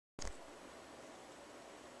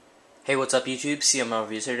Hey, what's up YouTube? CMO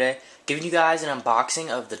Reviews here today, giving you guys an unboxing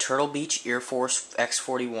of the Turtle Beach Air Force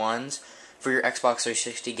X41s for your Xbox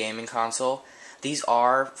 360 gaming console. These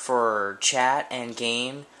are for chat and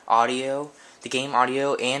game audio. The game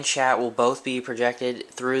audio and chat will both be projected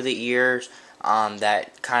through the ears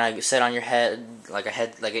that kind of sit on your head like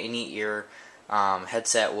any ear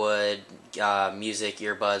headset would, music,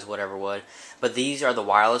 earbuds, whatever would. But these are the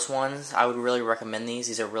wireless ones. I would really recommend these.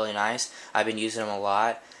 These are really nice. I've been using them a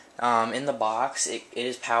lot. In the box, it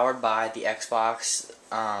is powered by the Xbox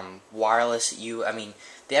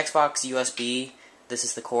the Xbox USB. This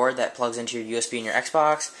is the cord that plugs into your USB in your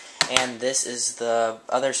Xbox, and this is the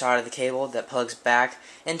other side of the cable that plugs back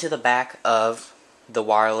into the back of the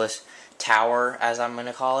wireless tower, as I'm going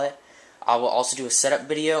to call it. I will also do a setup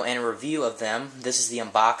video and a review of them. This is the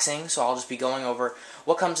unboxing, so I'll just be going over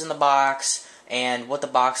what comes in the box and what the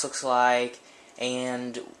box looks like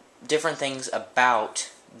and different things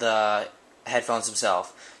about the headphones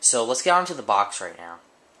themselves. So let's get on to the box right now.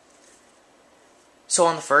 So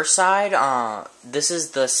on the first side, this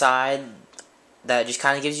is the side that just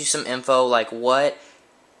kind of gives you some info, like what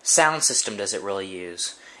sound system does it really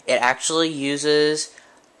use. It actually uses,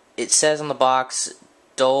 it says on the box,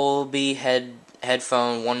 Dolby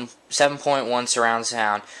headphone 7.1 surround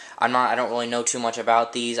sound. I don't really know too much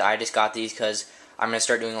about these. I just got these because I'm going to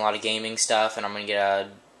start doing a lot of gaming stuff, and I'm going to get a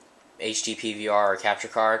HD PVR or capture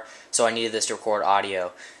card, so I needed this to record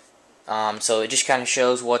audio. So it just kind of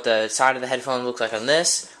shows what the side of the headphone looks like on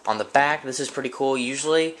this. On the back, this is pretty cool.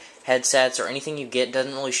 Usually headsets or anything you get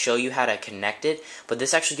doesn't really show you how to connect it, but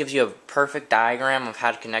this actually gives you a perfect diagram of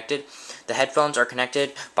how to connect it. The headphones are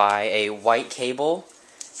connected by a white cable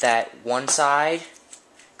that one side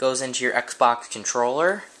goes into your Xbox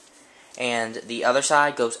controller and the other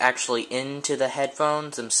side goes actually into the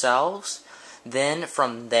headphones themselves. Then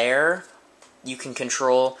from there, you can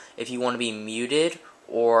control if you want to be muted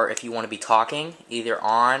or if you want to be talking, either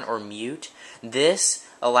on or mute. This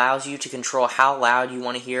allows you to control how loud you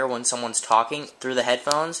want to hear when someone's talking through the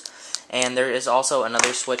headphones. And there is also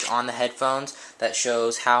another switch on the headphones that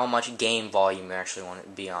shows how much game volume you actually want it to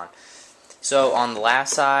be on. So on the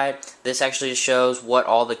last side, this actually just shows what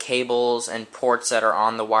all the cables and ports that are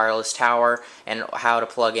on the wireless tower and how to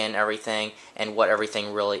plug in everything and what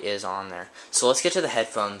everything really is on there. So let's get to the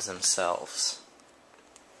headphones themselves.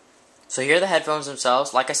 So here are the headphones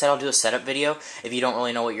themselves. Like I said, I'll do a setup video if you don't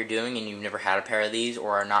really know what you're doing and you've never had a pair of these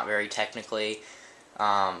or are not very technically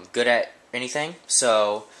good at anything.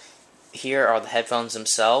 So here are the headphones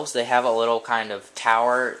themselves. They have a little kind of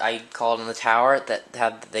tower, I call them the tower, that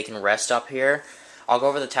they can rest up here. I'll go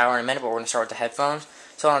over the tower in a minute, but we're going to start with the headphones.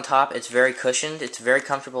 So on top, it's very cushioned. It's very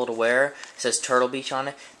comfortable to wear. It says Turtle Beach on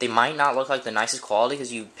it. They might not look like the nicest quality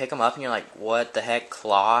because you pick them up and you're like, what the heck,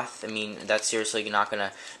 cloth? I mean, that's seriously not going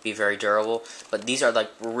to be very durable. But these are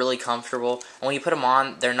like really comfortable. And when you put them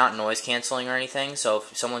on, they're not noise canceling or anything. So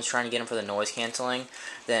if someone's trying to get them for the noise canceling,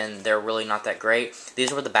 then they're really not that great.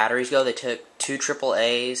 These are where the batteries go. They took 2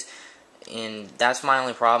 AAAs. And that's my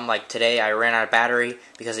only problem. Like today, I ran out of battery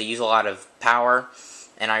because they use a lot of power.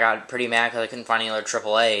 And I got pretty mad because I couldn't find any other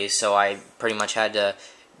AAAs, so I pretty much had to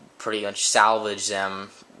salvage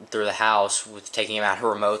them through the house with taking them out of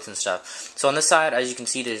remotes and stuff. So on this side, as you can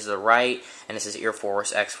see, this is the right, and this is Air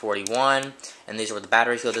Force X41, and these are where the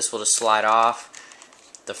batteries go. This will just slide off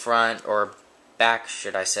the front, or back,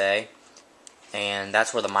 should I say, and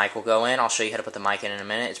that's where the mic will go in. I'll show you how to put the mic in a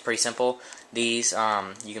minute. It's pretty simple. These,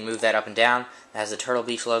 you can move that up and down. It has the Turtle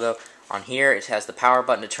Beach logo. On here, it has the power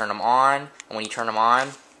button to turn them on, and when you turn them on,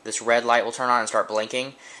 this red light will turn on and start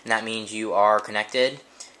blinking, and that means you are connected.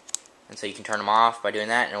 And so you can turn them off by doing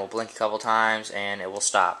that, and it will blink a couple times, and it will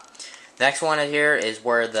stop. The next one here is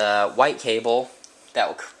where the white cable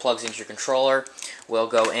that plugs into your controller will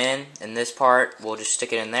go in. In this part, we'll just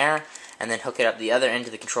stick it in there, and then hook it up the other end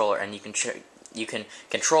to the controller, and you can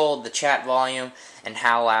control the chat volume and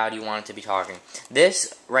how loud you want it to be talking.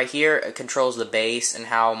 This right here controls the bass and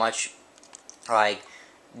how much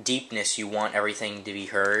deepness you want everything to be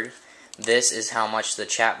heard. This is how much the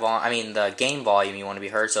the game volume you want to be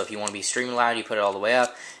heard. So if you want to be streaming loud, you put it all the way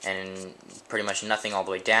up, and pretty much nothing all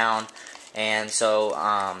the way down. And so,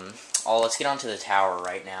 let's get onto the tower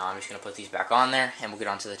right now. I'm just going to put these back on there, and we'll get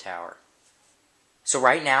onto the tower. So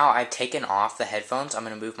right now, I've taken off the headphones. I'm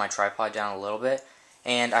going to move my tripod down a little bit.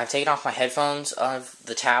 And I've taken off my headphones of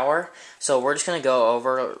the tower, so we're just going to go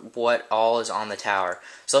over what all is on the tower.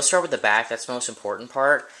 So let's start with the back. That's the most important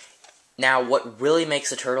part. Now, what really makes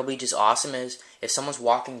the Turtle Beach is awesome is if someone's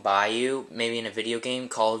walking by you, maybe in a video game,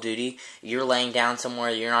 Call of Duty, you're laying down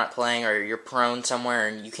somewhere, you're not playing, or you're prone somewhere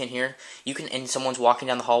and you can't hear, and someone's walking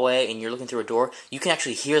down the hallway and you're looking through a door, you can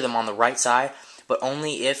actually hear them on the right side, but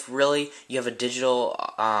only if really you have a digital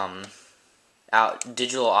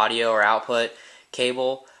audio or output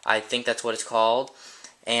cable. I think that's what it's called.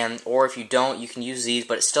 Or if you don't, you can use these,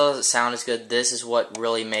 but it still doesn't sound as good. This is what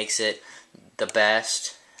really makes it the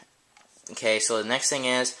best. Okay, so the next thing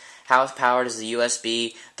is, how it's powered is the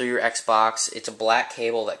USB through your Xbox. It's a black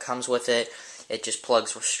cable that comes with it. It just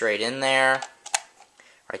plugs straight in there,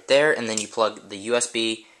 right there, and then you plug the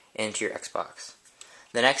USB into your Xbox.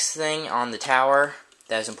 The next thing on the tower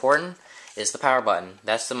that is important is the power button.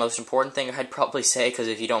 That's the most important thing I'd probably say, because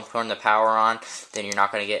if you don't turn the power on, then you're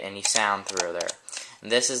not going to get any sound through there. And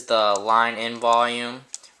this is the line in volume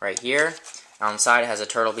right here. On the side, it has a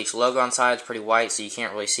Turtle Beach logo on the side. It's pretty white, so you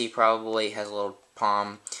can't really see probably. It has a little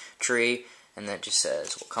palm tree, and then it just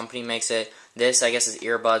says what company makes it. This, I guess, is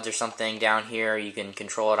earbuds or something down here. You can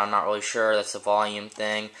control it. I'm not really sure. That's the volume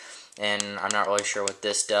thing, and I'm not really sure what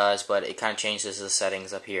this does, but it kind of changes the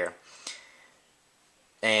settings up here.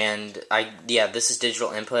 And, this is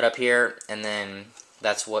digital input up here, and then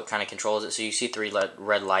that's what kind of controls it. So you see 3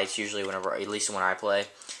 red lights usually whenever, at least when I play.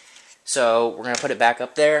 So we're going to put it back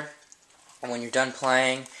up there. And when you're done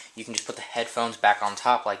playing, you can just put the headphones back on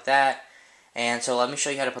top like that. And so let me show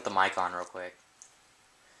you how to put the mic on real quick.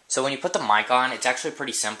 So when you put the mic on, it's actually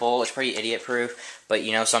pretty simple. It's pretty idiot-proof, but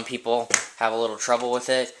you know, some people have a little trouble with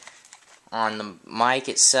it. On the mic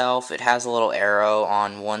itself, it has a little arrow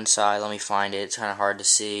on one side. Let me find it. It's kind of hard to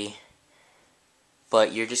see.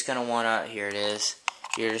 But you're just going to want to, here it is.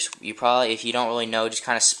 You probably, if you don't really know, just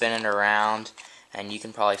kind of spin it around, and you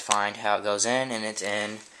can probably find how it goes in, and it's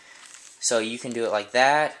in. So you can do it like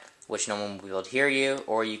that, which no one will be able to hear you,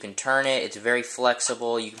 or you can turn it. It's very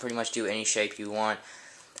flexible. You can pretty much do any shape you want.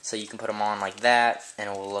 So you can put them on like that, and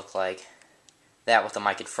it will look like that with the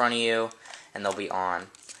mic in front of you, and they'll be on.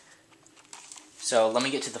 So let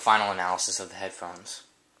me get to the final analysis of the headphones.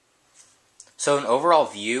 So an overall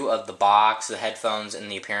view of the box, the headphones,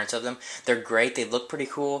 and the appearance of them, they're great. They look pretty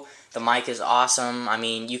cool. The mic is awesome. I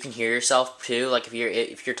mean, you can hear yourself too. Like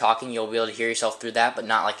if you're talking, you'll be able to hear yourself through that, but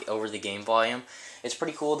not like over the game volume. It's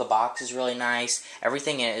pretty cool. The box is really nice.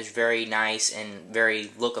 Everything in it is very nice and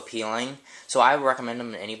very look appealing. So I would recommend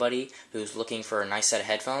them to anybody who's looking for a nice set of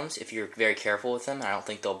headphones. If you're very careful with them, I don't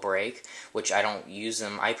think they'll break, which I don't use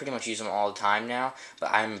them. I pretty much use them all the time now,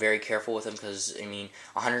 but I'm very careful with them because, I mean,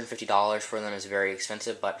 $150 for them is very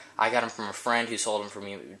expensive, but I got them from a friend who sold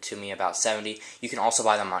them to me about $70. You can also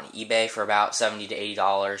buy them on eBay for about $70 to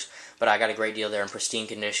 $80, but I got a great deal there in pristine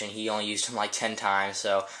condition. He only used them like 10 times,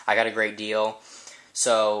 so I got a great deal.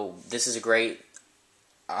 So this is a great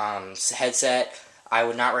headset. I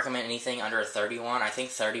would not recommend anything under a 31. I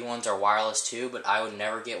think 31s are wireless too, but I would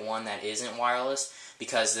never get one that isn't wireless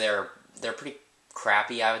because they're pretty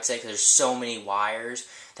crappy, I would say, because there's so many wires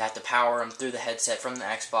that have to power them through the headset from the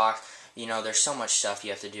Xbox. You know, there's so much stuff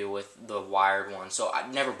you have to do with the wired ones, so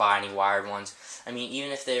I'd never buy any wired ones. I mean,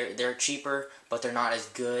 even if they're cheaper, but they're not as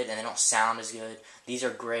good and they don't sound as good, these are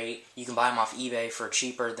great. You can buy them off eBay for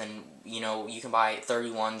cheaper than, you know, you can buy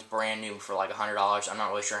 31s brand new for like $100. I'm not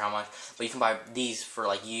really sure how much, but you can buy these for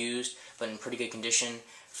like used, but in pretty good condition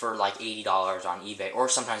for like $80 on eBay, or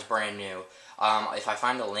sometimes brand new. If I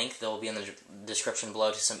find a link, they'll be in the description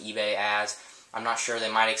below to some eBay ads. I'm not sure, they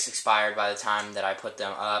might have expired by the time that I put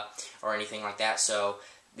them up or anything like that. So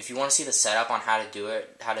if you want to see the setup on how to do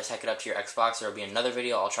it, how to hook it up to your Xbox, there will be another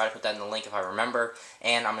video. I'll try to put that in the link if I remember,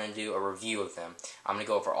 and I'm going to do a review of them. I'm going to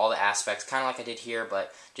go over all the aspects, kind of like I did here,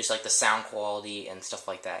 but just like the sound quality and stuff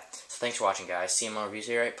like that. So thanks for watching, guys. See more reviews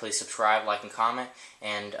here. Please subscribe, like, and comment,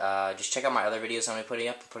 and just check out my other videos I'm going to be putting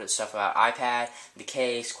up. Put stuff about iPad, the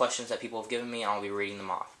case, questions that people have given me, and I'll be reading them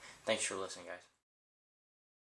off. Thanks for listening, guys.